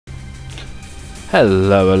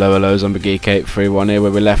Hello, Zombie Geek 831 here,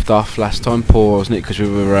 where we left off last time. Poor, wasn't it? Because we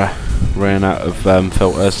were running out of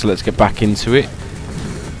filters. So let's get back into it.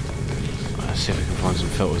 Let's see if we can find some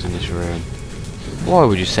filters in this room. Why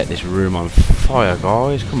would you set this room on fire,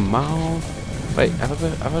 guys? Come on. Wait, have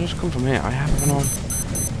I just come from here? I haven't on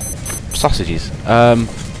sausages. Let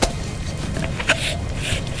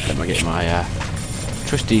me get my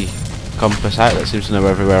trusty compass out. That seems to know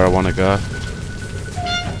everywhere I want to go.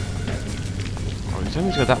 It's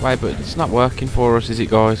only to go that way, but it's not working for us, is it,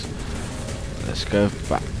 guys? Let's go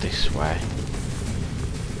back this way.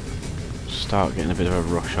 Start getting a bit of a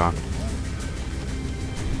rush on.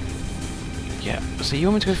 Yeah, so you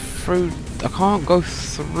want me to go through... I can't go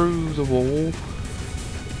through the wall.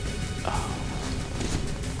 Oh.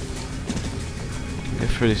 Go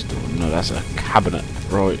through this door. No, that's a cabinet.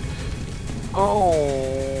 Right.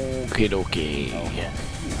 Oh, okie dokie.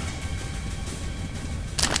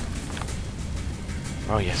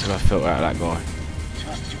 Oh yes, I got a filter out of that guy.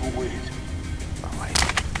 Just you wait. Oh wait,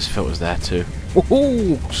 this filter's there too.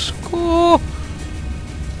 Woohoo! Score!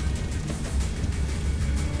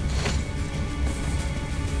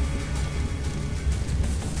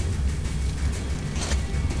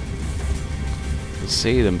 You can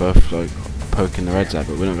see them both like poking their heads out,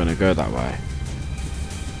 but we're not going to go that way.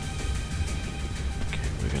 Okay,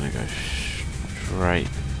 we're going to go straight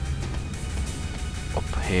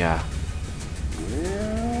up here.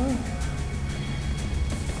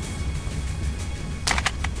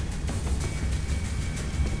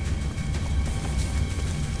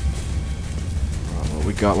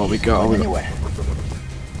 What we got?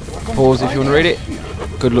 Pause if you want to read it.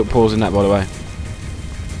 Good luck pausing that, by the way.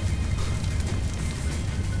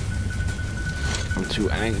 I'm too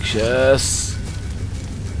anxious.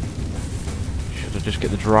 Should I just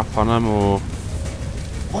get the drop on them, or...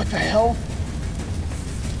 What the hell?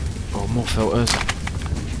 Oh, more filters.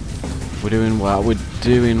 We're doing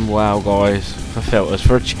well, guys. For filters,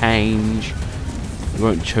 for a change. We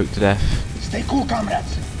won't choke to death. Stay cool,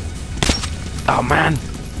 comrades. Oh man!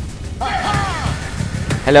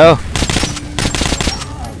 Hello!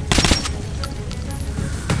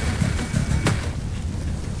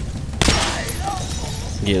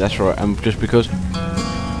 Yeah, that's right, and just because...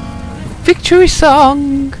 Victory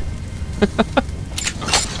song!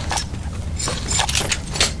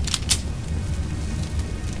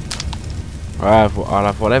 I'll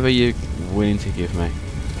have whatever you're willing to give me.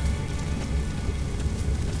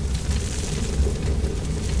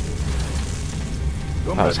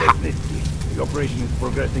 The operation is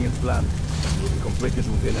progressing as planned. It will be completed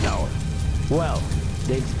within an hour. Well,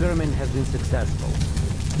 the experiment has been successful.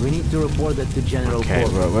 We need to report that to General Okay,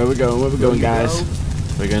 Corps. right, where we going? Where we going, guys?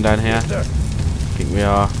 We're going down here. Yes, sir. I think we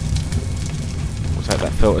are. We'll take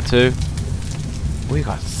that filter too. We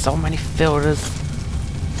got so many filters.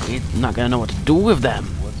 We're not gonna know what to do with them.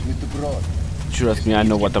 What's with the broad? Trust me, I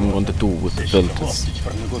know what I'm going to do with the filters. Hostage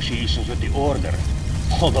for negotiations with the order.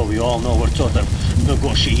 Although we all know what sort of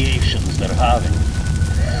negotiations they're having.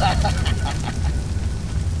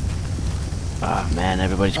 Ah man,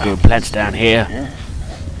 everybody's growing plants down here. Yeah.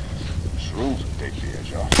 Shrooms will take the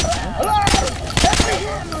edge off.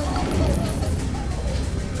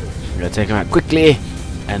 We're gonna take them out quickly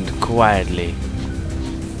and quietly.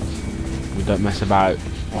 We don't mess about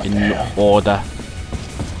in order.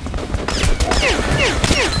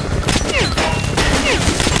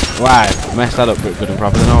 Wow, messed that up good and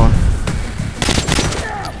proper than I want.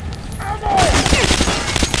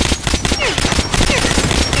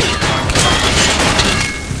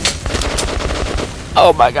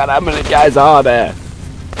 Oh my god, how many guys are there?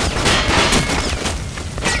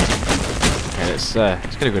 Okay, let's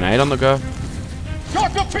get a grenade on the go.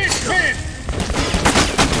 Got the fish!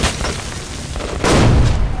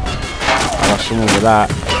 I got someone with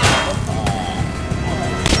that.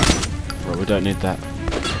 Well, we don't need that.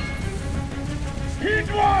 Hit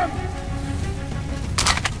one!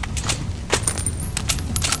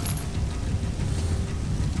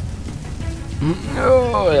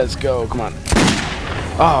 Oh, let's go, come on.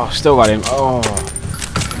 Oh, still got him. Oh,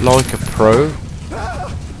 like a pro.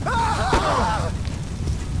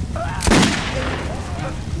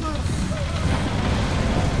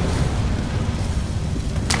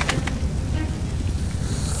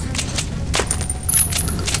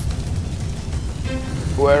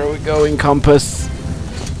 Where are we going, compass?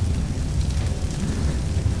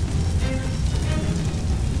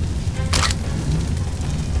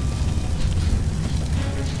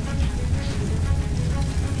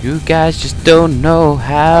 You guys just don't know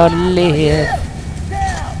how to live.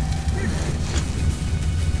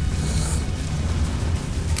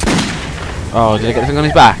 Oh, did he get the thing on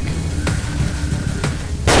his back?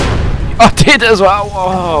 I did as well.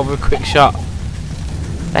 Oh, with a quick shot.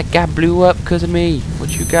 That guy blew up because of me.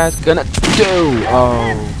 What you guys gonna do?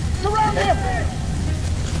 Oh.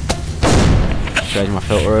 Change my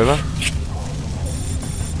filter over.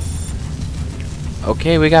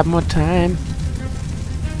 Okay, we got more time.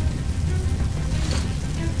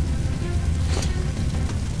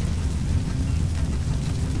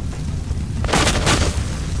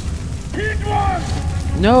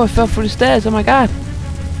 No, I fell through the stairs. Oh my god.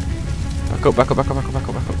 Back up, back up, back up, back up, back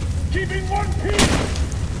up, back up. Keeping one piece.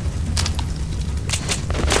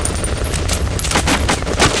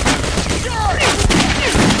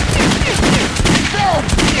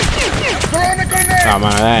 Oh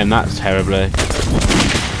man, I aimed that terribly.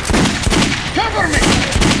 Cover me.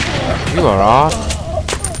 You are hard.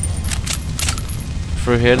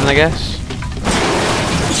 Through here then, I guess.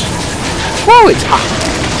 Whoa, it's hot.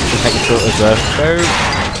 Take the filters though. Boom.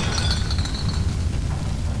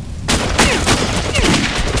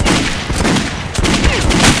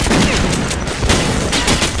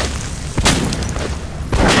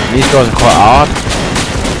 These guys are quite hard.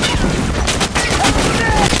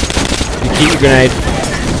 You keep your grenade.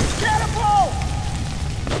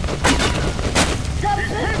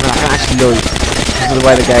 I can actually look. Because of the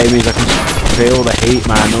way the game is, I can just feel the heat,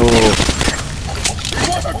 man. Oh.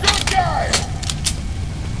 What a good guy.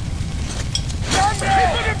 Down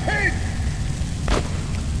there.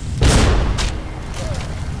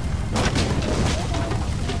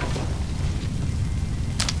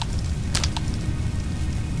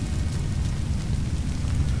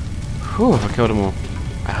 Whew, have I killed them all?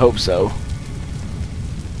 I hope so.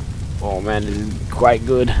 Oh man, this is quite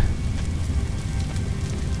good.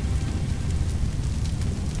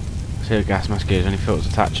 See the gas mask is. Any filters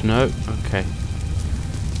attached? No? Okay.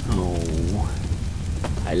 Oh.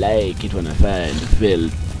 I like it when I find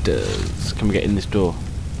filters. Can we get in this door?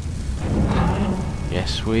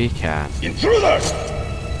 Yes, we can. Intruders!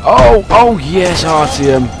 Oh! Oh yes,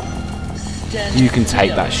 artyum! You can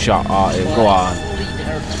take that shot, artyum. Go on.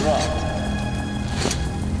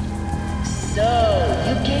 So,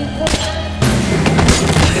 you came for...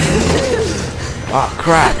 Oh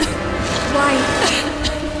crap!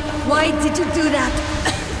 Why did you do that?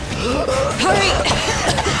 Hurry!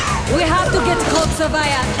 We have to get close,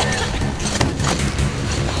 Savaya.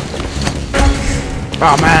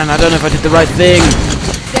 Oh man, I don't know if I did the right thing.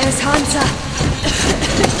 There's Hansa.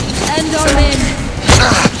 And our men.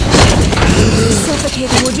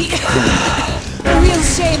 Suffocating would be a real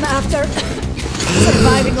shame after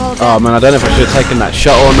surviving all that. Oh man, I don't know if I should have taken that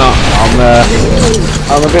shot or not.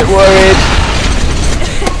 I'm a bit worried.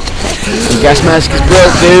 The gas mask is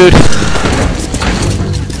broke, dude.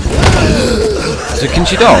 So can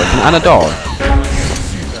she die? Can Anna die?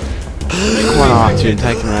 Come on, Artyum,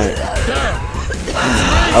 take him out.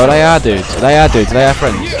 Oh, they are dudes. They are dudes. They are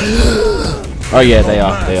friends. Oh yeah, they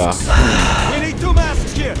are. They are. We need 2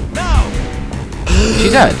 masks here, now! Is she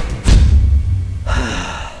dead?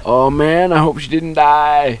 Oh man, I hope she didn't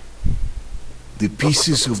die. The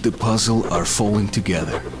pieces of the puzzle are falling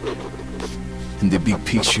together. And the big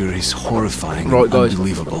picture is horrifying Right, and guys.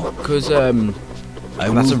 unbelievable. Because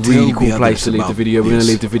That's a really cool place to leave the video. We're going to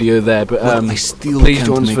leave the video there, but please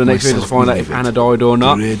join us for the next video to find out if Anna died or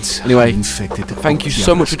not. Anyway, thank you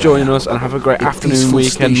so much for joining us, and have a great afternoon,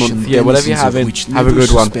 weekend, month, yeah, whatever you're having. Have a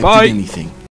good one. Bye.